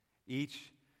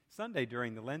Each Sunday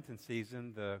during the Lenten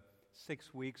season, the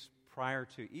 6 weeks prior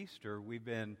to Easter, we've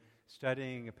been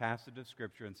studying a passage of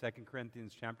Scripture in 2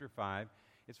 Corinthians chapter 5.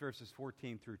 It's verses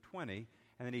 14 through 20.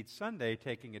 And then each Sunday,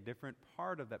 taking a different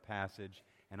part of that passage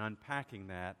and unpacking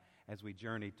that as we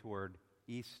journey toward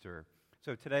Easter.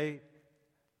 So today,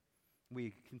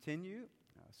 we continue,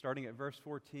 starting at verse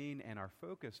 14, and our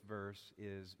focus verse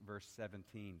is verse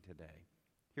 17 today.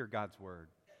 Hear God's word.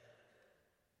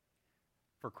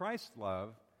 For Christ's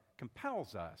love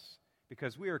compels us,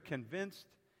 because we are convinced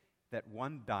that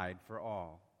one died for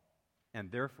all, and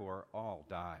therefore all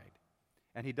died.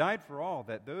 And he died for all,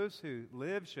 that those who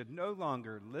live should no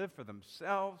longer live for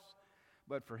themselves,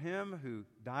 but for him who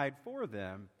died for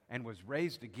them and was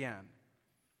raised again.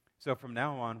 So from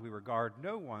now on, we regard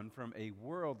no one from a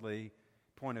worldly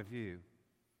point of view.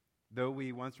 Though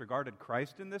we once regarded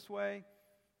Christ in this way,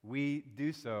 we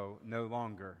do so no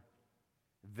longer.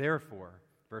 Therefore,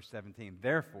 verse 17,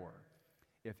 therefore,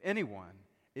 if anyone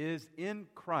is in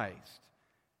Christ,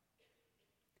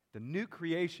 the new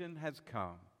creation has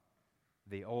come,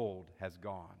 the old has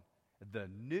gone. The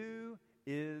new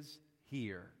is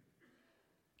here.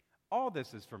 All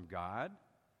this is from God,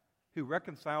 who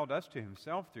reconciled us to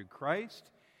himself through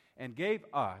Christ and gave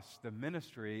us the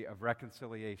ministry of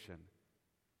reconciliation,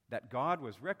 that God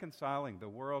was reconciling the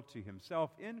world to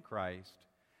himself in Christ,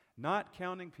 not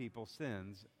counting people's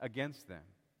sins against them.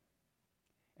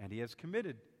 And he has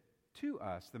committed to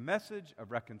us the message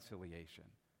of reconciliation.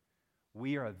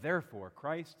 We are therefore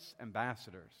Christ's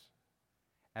ambassadors.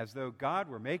 As though God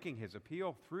were making his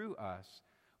appeal through us,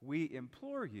 we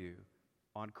implore you,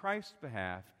 on Christ's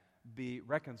behalf, be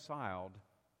reconciled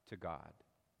to God.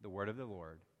 The word of the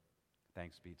Lord.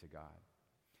 Thanks be to God.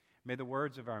 May the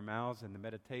words of our mouths and the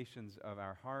meditations of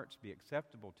our hearts be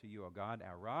acceptable to you, O God,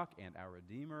 our rock and our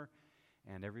Redeemer.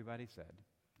 And everybody said,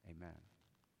 amen.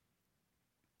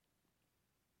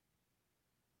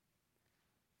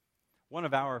 One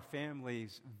of our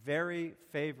family's very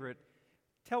favorite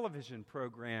television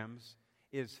programs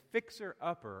is Fixer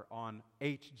Upper on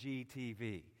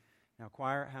HGTV. Now,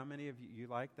 choir, how many of you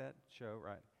like that show?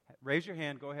 Right. Raise your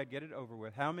hand. Go ahead. Get it over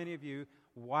with. How many of you?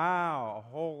 Wow, a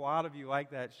whole lot of you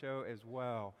like that show as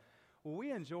well. Well,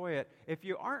 we enjoy it. If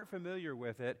you aren't familiar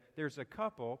with it, there's a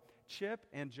couple, Chip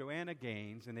and Joanna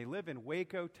Gaines, and they live in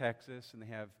Waco, Texas, and they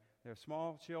have their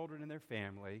small children and their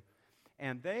family,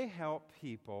 and they help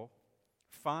people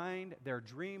find their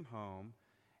dream home,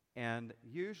 and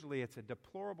usually it's a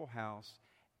deplorable house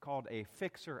called a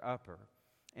fixer-upper.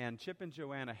 And Chip and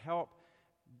Joanna help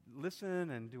listen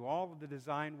and do all of the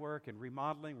design work and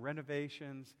remodeling,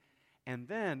 renovations. And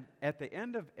then at the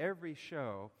end of every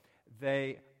show,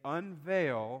 they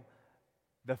unveil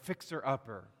the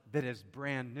fixer-upper that is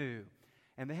brand new.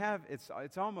 And they have,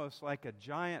 it's almost like a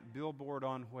giant billboard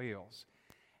on wheels.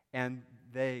 And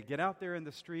they get out there in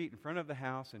the street in front of the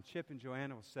house, and Chip and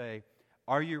Joanna will say,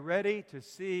 "Are you ready to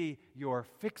see your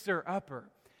fixer-upper?"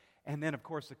 And then, of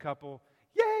course, the couple,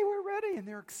 "Yay, we're ready!" And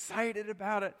they're excited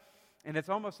about it. And it's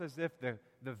almost as if the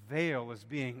veil is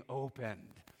being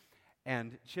opened.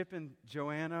 And Chip and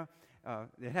Joanna,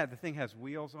 the thing has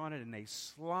wheels on it, and they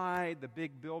slide the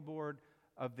big billboard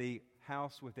of the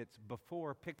house with its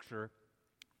before picture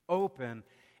open,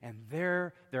 and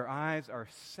there their eyes are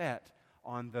set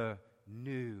on the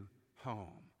new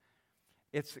home.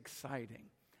 It's exciting.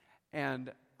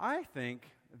 And I think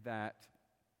that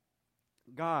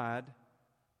God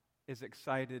is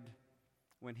excited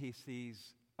when he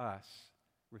sees us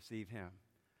receive him.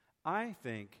 I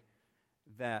think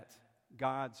that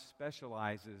God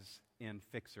specializes in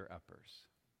fixer-uppers.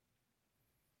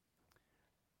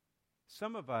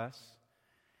 Some of us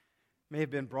may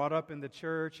have been brought up in the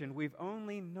church and we've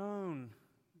only known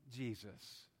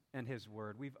Jesus and his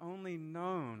word. We've only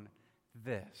known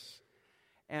this.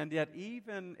 And yet,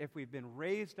 even if we've been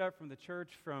raised up from the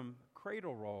church from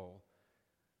cradle roll,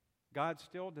 God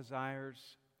still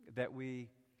desires that we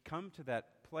come to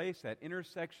that place, that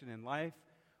intersection in life,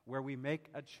 where we make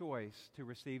a choice to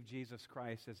receive Jesus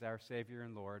Christ as our Savior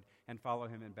and Lord and follow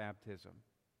him in baptism.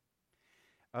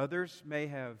 Others may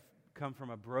have come from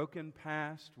a broken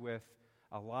past with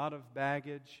a lot of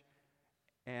baggage,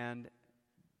 and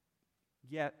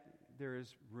yet there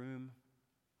is room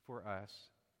for us.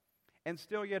 And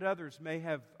still yet others may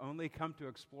have only come to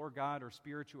explore God or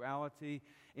spirituality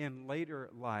in later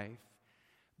life.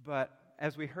 But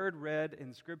as we heard read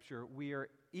in Scripture, we are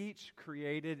each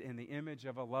created in the image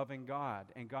of a loving God.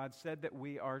 And God said that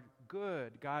we are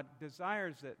good. God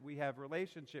desires that we have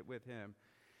relationship with him.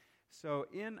 So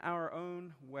in our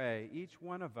own way, each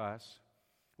one of us,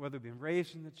 whether we've been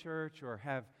raised in the church or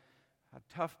have a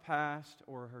tough past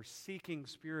or her seeking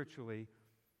spiritually,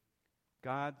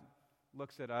 God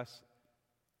looks at us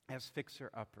as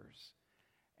fixer-uppers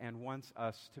and wants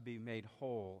us to be made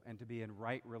whole and to be in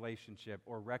right relationship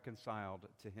or reconciled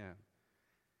to Him.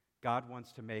 God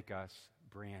wants to make us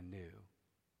brand new.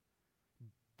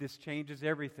 This changes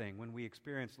everything when we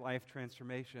experience life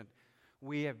transformation.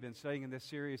 We have been studying in this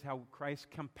series how Christ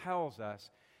compels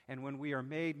us, and when we are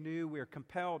made new, we are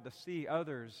compelled to see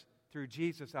others through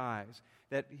Jesus' eyes,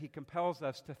 that He compels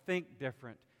us to think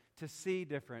different, to see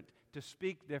different, to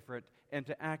speak different, and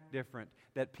to act different,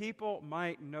 that people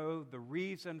might know the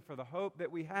reason for the hope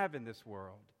that we have in this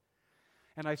world.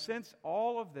 And I sense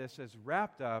all of this is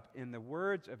wrapped up in the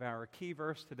words of our key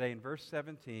verse today in verse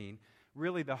 17,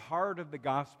 really the heart of the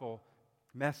gospel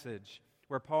message,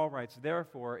 where Paul writes,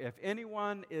 "Therefore, if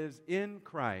anyone is in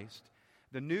Christ,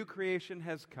 the new creation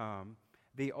has come,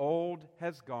 the old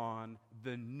has gone,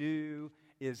 the new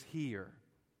is here."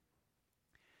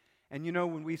 And you know,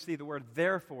 when we see the word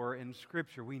therefore in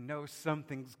Scripture, we know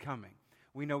something's coming.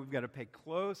 We know we've got to pay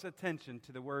close attention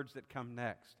to the words that come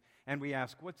next. And we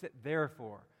ask, what's it there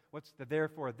for? What's the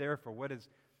therefore? What is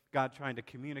God trying to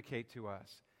communicate to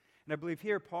us? And I believe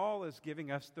here Paul is giving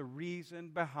us the reason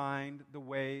behind the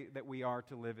way that we are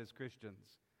to live as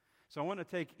Christians. So I want to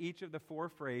take each of the four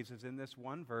phrases in this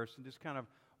one verse and just kind of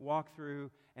walk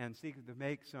through and seek to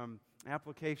make some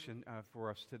application for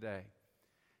us today.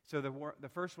 So the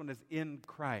first one is in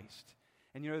Christ.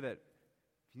 And you know that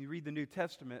if you read the New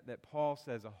Testament, that Paul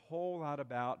says a whole lot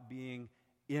about being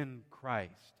in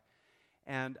Christ.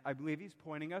 And I believe he's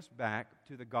pointing us back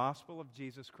to the gospel of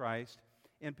Jesus Christ,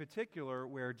 in particular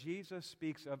where Jesus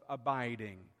speaks of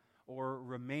abiding or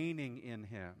remaining in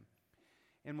Him.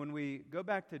 And when we go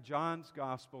back to John's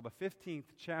gospel, the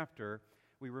 15th chapter,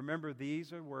 we remember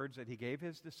these are words that He gave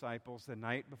His disciples the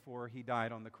night before He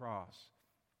died on the cross.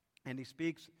 And He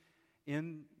speaks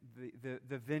in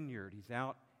the vineyard. He's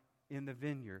out in the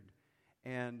vineyard.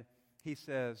 And He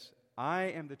says, "I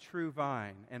am the true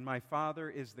vine, and my Father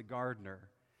is the gardener."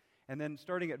 And then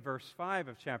starting at verse 5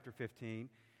 of chapter 15,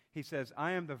 He says,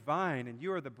 "I am the vine, and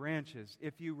you are the branches.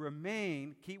 If you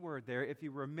remain," key word there, "if you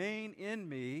remain in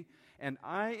me, and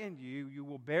I in you, you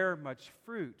will bear much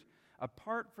fruit.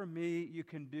 Apart from me, you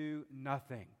can do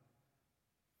nothing.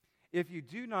 If you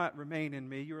do not remain in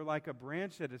me, you are like a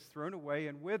branch that is thrown away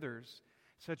and withers.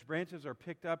 Such branches are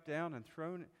picked up, down, and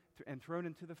thrown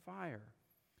into the fire.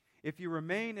 If you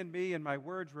remain in me and my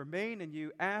words remain in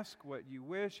you, ask what you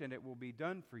wish, and it will be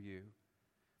done for you.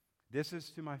 This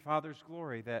is to my Father's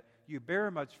glory, that you bear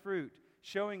much fruit,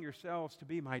 showing yourselves to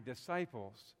be my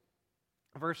disciples."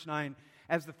 Verse 9,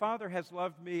 "As the Father has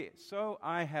loved me, so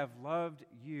I have loved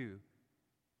you.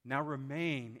 Now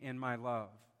remain in my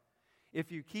love.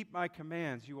 If you keep my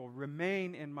commands, you will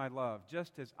remain in my love,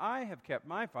 just as I have kept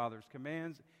my Father's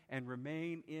commands and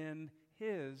remain in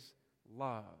His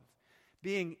love."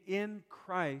 Being in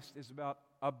Christ is about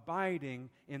abiding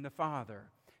in the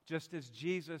Father. Just as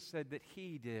Jesus said that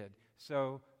He did,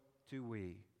 so do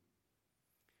we.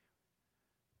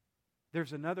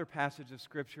 There's another passage of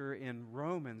Scripture in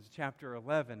Romans chapter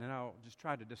 11, and I'll just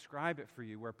try to describe it for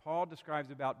you, where Paul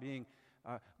describes about being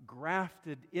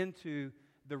grafted into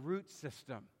the root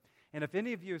system. And if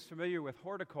any of you is familiar with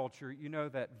horticulture, you know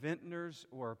that vintners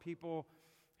or people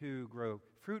who grow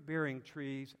fruit-bearing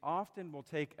trees often will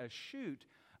take a shoot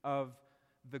of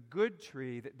the good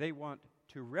tree that they want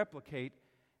to replicate,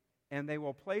 and they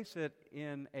will place it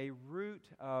in a root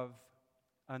of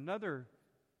another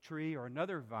tree or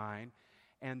another vine,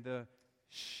 and the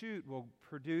shoot will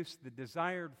produce the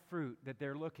desired fruit that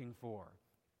they're looking for.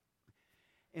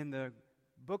 In the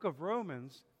book of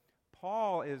Romans,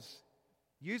 Paul is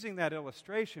using that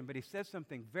illustration, but he says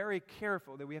something very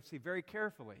careful that we have to see very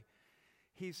carefully.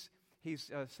 He's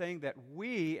saying that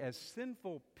we, as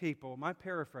sinful people, my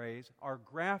paraphrase, are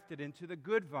grafted into the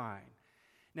good vine.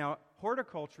 Now,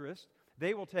 horticulturists,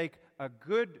 they will take a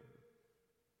good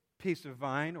piece of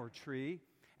vine or tree,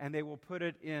 and they will put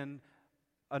it in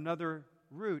another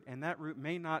root, and that root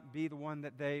may not be the one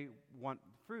that they want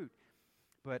fruit.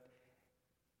 But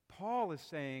Paul is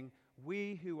saying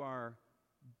we who are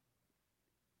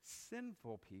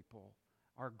sinful people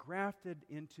are grafted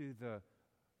into the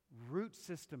root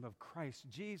system of Christ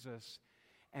Jesus,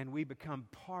 and we become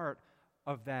part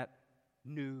of that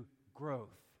new growth,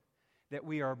 that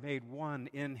we are made one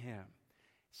in Him.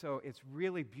 So it's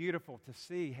really beautiful to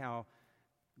see how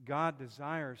God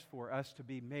desires for us to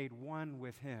be made one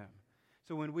with Him.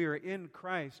 So when we are in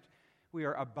Christ, we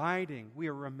are abiding, we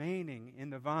are remaining in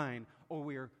the vine, or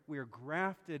we are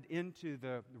grafted into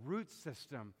the root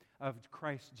system of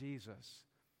Christ Jesus.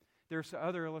 There's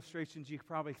other illustrations you could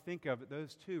probably think of, but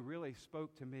those two really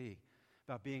spoke to me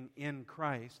about being in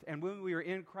Christ. And when we are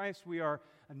in Christ, we are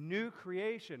a new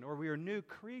creation, or we are new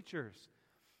creatures.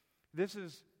 This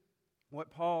is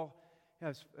what Paul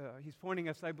has, he's pointing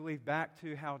us, I believe, back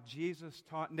to how Jesus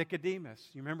taught Nicodemus.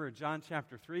 You remember in John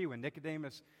chapter 3 when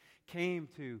Nicodemus came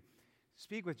to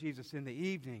speak with Jesus in the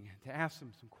evening to ask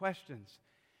him some questions.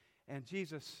 And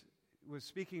Jesus was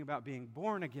speaking about being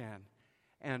born again.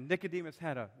 And Nicodemus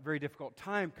had a very difficult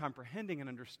time comprehending and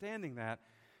understanding that.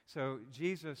 So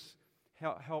Jesus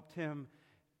helped him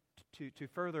to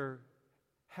further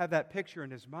have that picture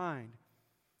in his mind.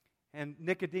 And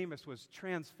Nicodemus was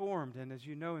transformed. And as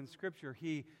you know in Scripture,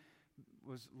 he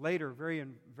was later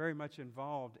very much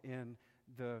involved in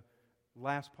the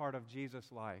last part of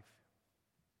Jesus' life.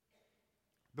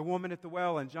 The woman at the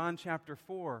well in John chapter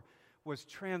 4 was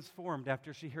transformed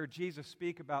after she heard Jesus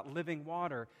speak about living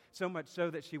water, so much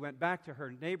so that she went back to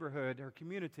her neighborhood, her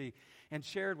community, and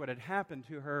shared what had happened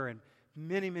to her. And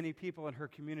many, many people in her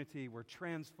community were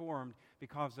transformed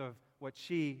because of what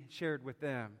she shared with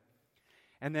them.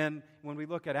 And then when we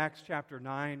look at Acts chapter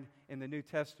 9 in the New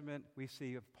Testament, we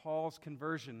see of Paul's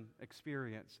conversion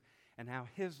experience and how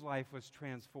his life was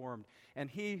transformed.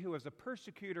 And he who was a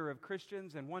persecutor of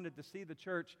Christians and wanted to see the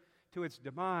church to its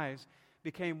demise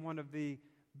became one of the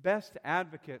best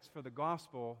advocates for the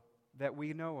gospel that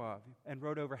we know of and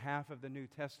wrote over half of the New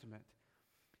Testament.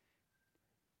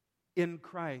 In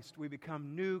Christ, we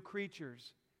become new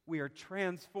creatures. We are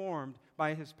transformed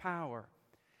by His power.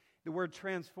 The word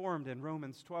transformed in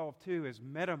Romans 12:2 is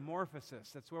metamorphosis.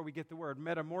 That's where we get the word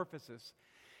metamorphosis.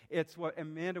 It's what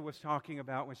Amanda was talking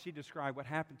about when she described what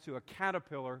happened to a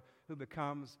caterpillar who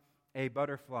becomes a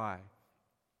butterfly.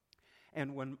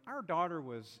 And when our daughter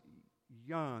was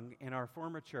young in our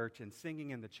former church and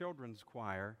singing in the children's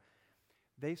choir,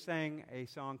 they sang a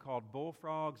song called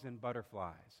Bullfrogs and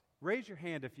Butterflies. Raise your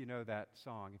hand if you know that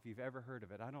song, if you've ever heard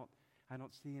of it. I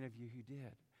don't see any of you who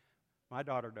did. My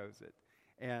daughter knows it.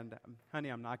 And, honey,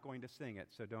 I'm not going to sing it,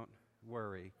 so don't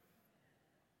worry.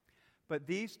 But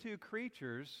these two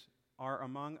creatures are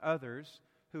among others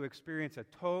who experience a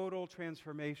total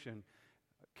transformation,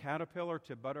 a caterpillar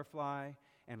to butterfly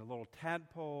and a little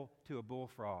tadpole to a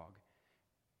bullfrog.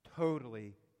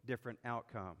 Totally different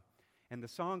outcome. And the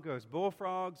song goes,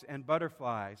 bullfrogs and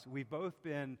butterflies, we've both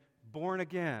been born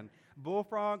again.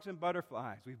 Bullfrogs and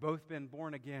butterflies, we've both been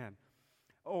born again.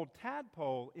 Old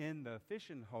tadpole in the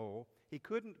fishing hole, he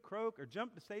couldn't croak or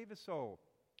jump to save his soul.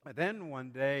 But then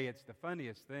one day, it's the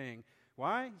funniest thing.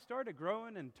 Why? He started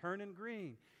growing and turning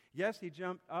green. Yes, he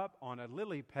jumped up on a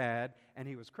lily pad, and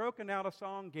he was croaking out a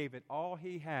song, gave it all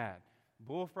he had.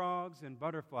 Bullfrogs and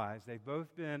butterflies, they've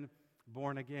both been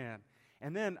born again.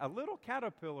 And then a little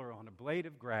caterpillar on a blade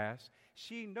of grass,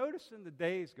 she noticing the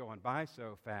days going by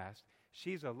so fast.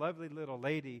 She's a lovely little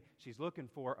lady. She's looking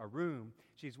for a room.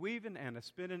 She's weaving and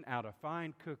spinning out a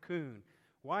fine cocoon.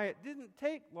 Why, it didn't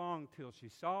take long till she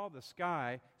saw the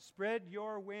sky. Spread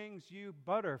your wings, you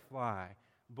butterfly.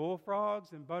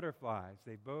 Bullfrogs and butterflies,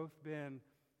 they've both been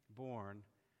born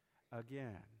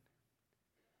again.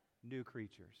 New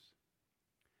creatures.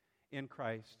 In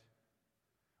Christ,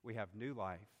 we have new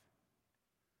life.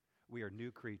 We are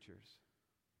new creatures.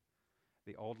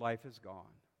 The old life is gone.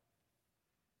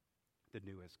 The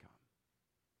new has come.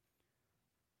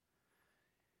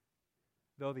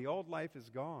 Though the old life is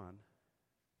gone,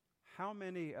 how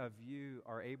many of you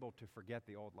are able to forget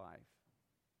the old life?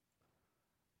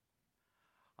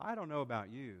 I don't know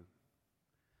about you,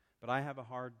 but I have a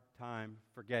hard time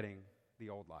forgetting the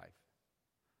old life.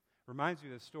 Reminds me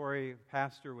of the story. A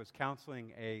pastor was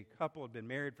counseling a couple who had been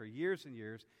married for years and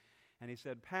years, and he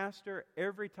said, Pastor,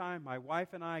 every time my wife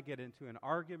and I get into an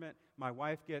argument, my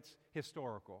wife gets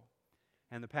historical.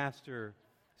 And the pastor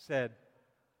said,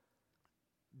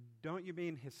 don't you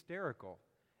mean hysterical?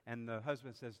 And the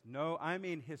husband says, no, I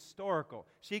mean historical.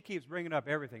 She keeps bringing up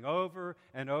everything over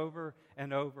and over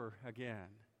and over again.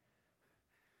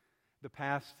 The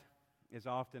past is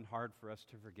often hard for us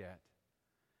to forget.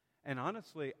 And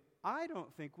honestly, I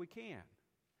don't think we can.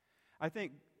 I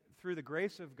think through the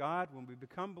grace of God, when we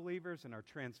become believers and are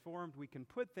transformed, we can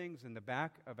put things in the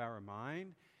back of our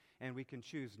mind, and we can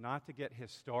choose not to get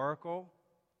historical.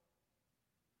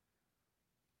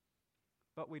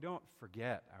 But we don't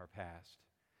forget our past,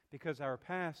 because our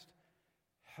past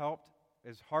helped,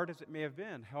 as hard as it may have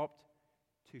been, helped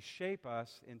to shape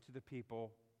us into the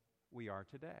people we are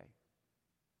today.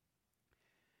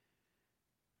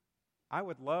 I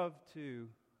would love to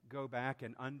go back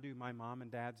and undo my mom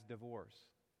and dad's divorce.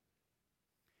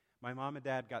 My mom and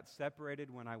dad got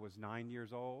separated when I was 9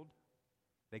 years old.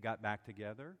 They got back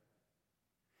together.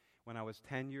 When I was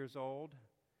 10 years old,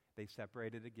 they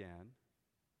separated again.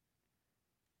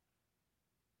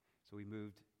 So we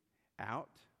moved out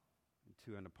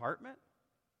to an apartment.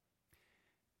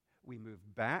 We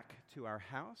moved back to our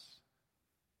house.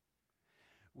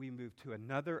 We moved to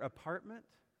another apartment.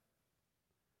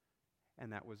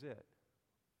 And that was it.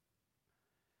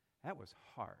 That was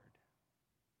hard.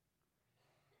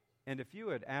 And if you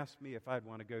had asked me if I'd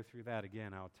want to go through that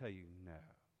again, I'll tell you no.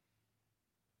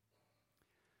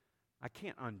 I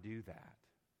can't undo that.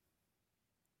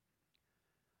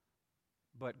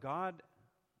 But God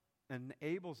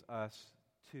enables us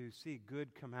to see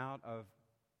good come out of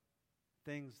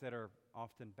things that are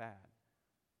often bad.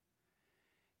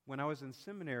 When I was in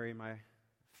seminary, it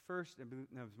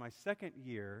was my second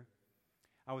year,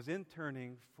 I was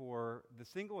interning for the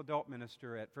single adult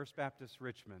minister at First Baptist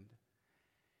Richmond.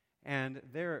 And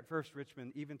there at First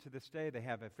Richmond, even to this day, they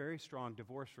have a very strong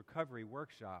divorce recovery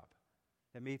workshop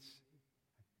that meets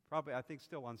probably, I think,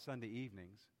 still on Sunday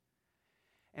evenings.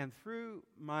 And through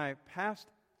my past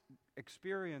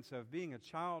experience of being a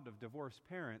child of divorced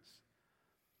parents,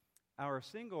 our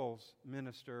singles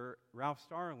minister, Ralph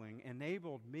Starling,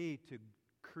 enabled me to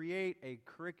create a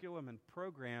curriculum and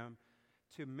program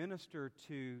to minister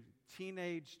to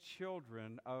teenage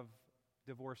children of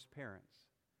divorced parents.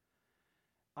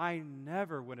 I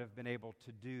never would have been able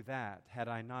to do that had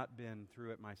I not been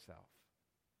through it myself.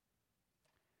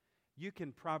 You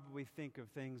can probably think of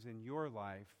things in your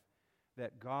life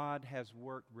that God has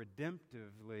worked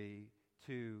redemptively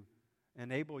to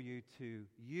enable you to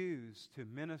use to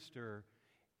minister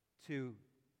to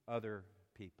other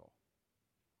people.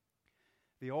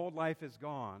 The old life is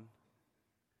gone,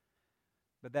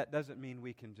 but that doesn't mean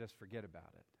we can just forget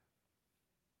about it.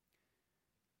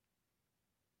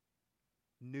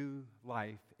 New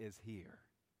life is here.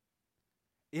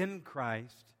 In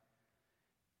Christ,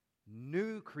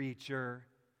 new creature,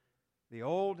 the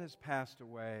old has passed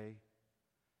away,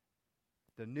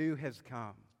 the new has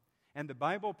come. And the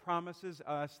Bible promises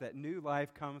us that new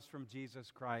life comes from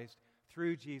Jesus Christ,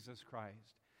 through Jesus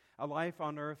Christ. A life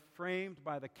on earth framed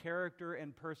by the character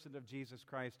and person of Jesus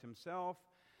Christ himself.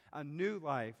 A new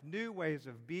life, new ways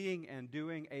of being and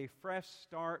doing, a fresh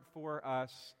start for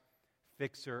us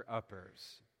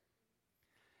fixer-uppers.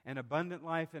 An abundant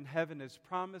life in heaven is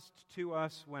promised to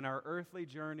us when our earthly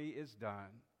journey is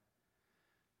done.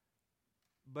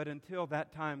 But until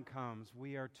that time comes,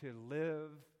 we are to live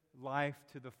life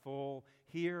to the full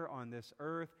here on this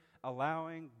earth,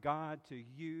 allowing God to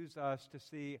use us to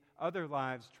see other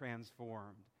lives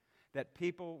transformed, that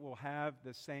people will have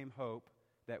the same hope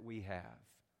that we have.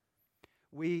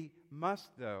 We must,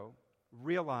 though,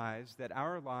 realize that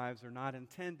our lives are not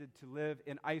intended to live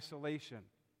in isolation.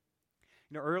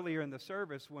 You know, earlier in the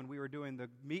service when we were doing the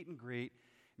meet and greet,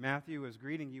 Matthew was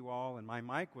greeting you all and my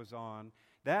mic was on.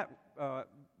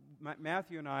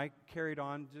 Matthew and I carried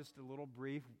on just a little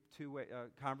brief two-way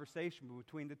conversation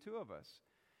between the two of us.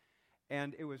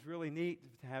 And it was really neat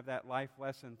to have that life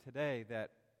lesson today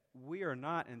that we are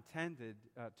not intended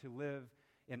to live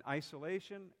in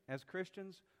isolation as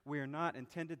Christians. We are not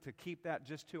intended to keep that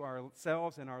just to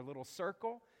ourselves in our little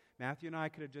circle. Matthew and I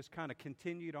could have just kind of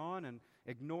continued on and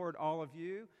ignored all of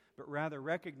you, but rather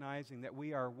recognizing that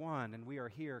we are one and we are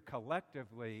here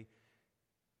collectively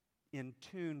in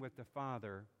tune with the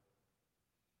Father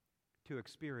to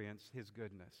experience His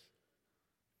goodness.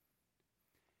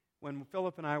 When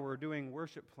Philip and I were doing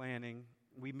worship planning,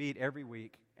 we meet every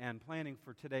week, and planning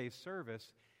for today's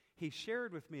service, he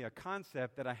shared with me a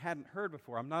concept that I hadn't heard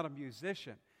before. I'm not a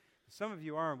musician. Some of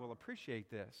you are and will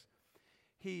appreciate this.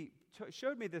 He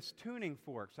showed me this tuning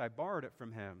fork, so I borrowed it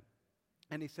from him.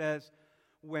 And he says,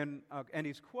 and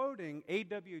he's quoting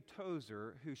A.W.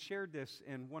 Tozer, who shared this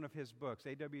in one of his books.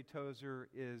 A.W. Tozer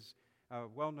is a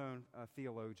well-known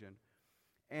theologian.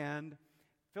 And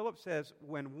Philip says,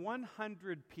 when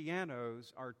 100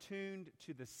 pianos are tuned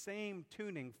to the same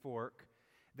tuning fork,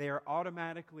 they are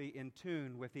automatically in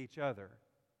tune with each other.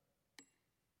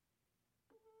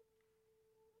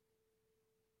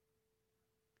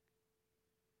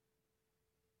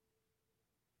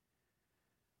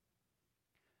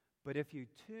 But if you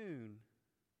tune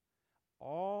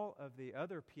all of the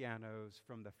other pianos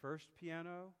from the first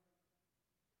piano,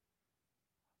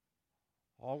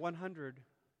 all 100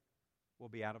 will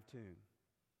be out of tune.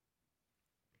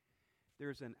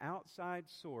 There's an outside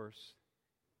source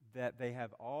that they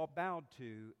have all bowed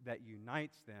to that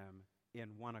unites them in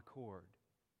one accord.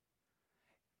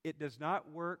 It does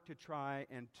not work to try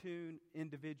and tune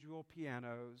individual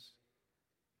pianos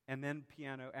and then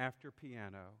piano after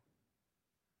piano.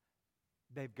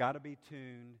 They've got to be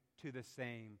tuned to the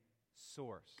same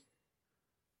source.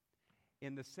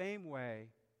 In the same way,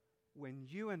 when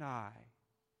you and I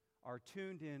are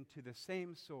tuned into the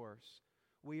same source,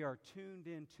 we are tuned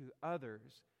into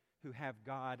others who have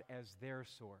God as their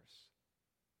source.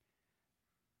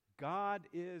 God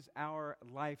is our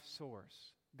life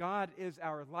source. God is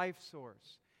our life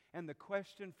source. And the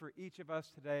question for each of us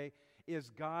today is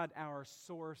God our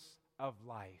source of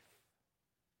life?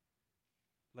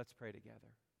 Let's pray together.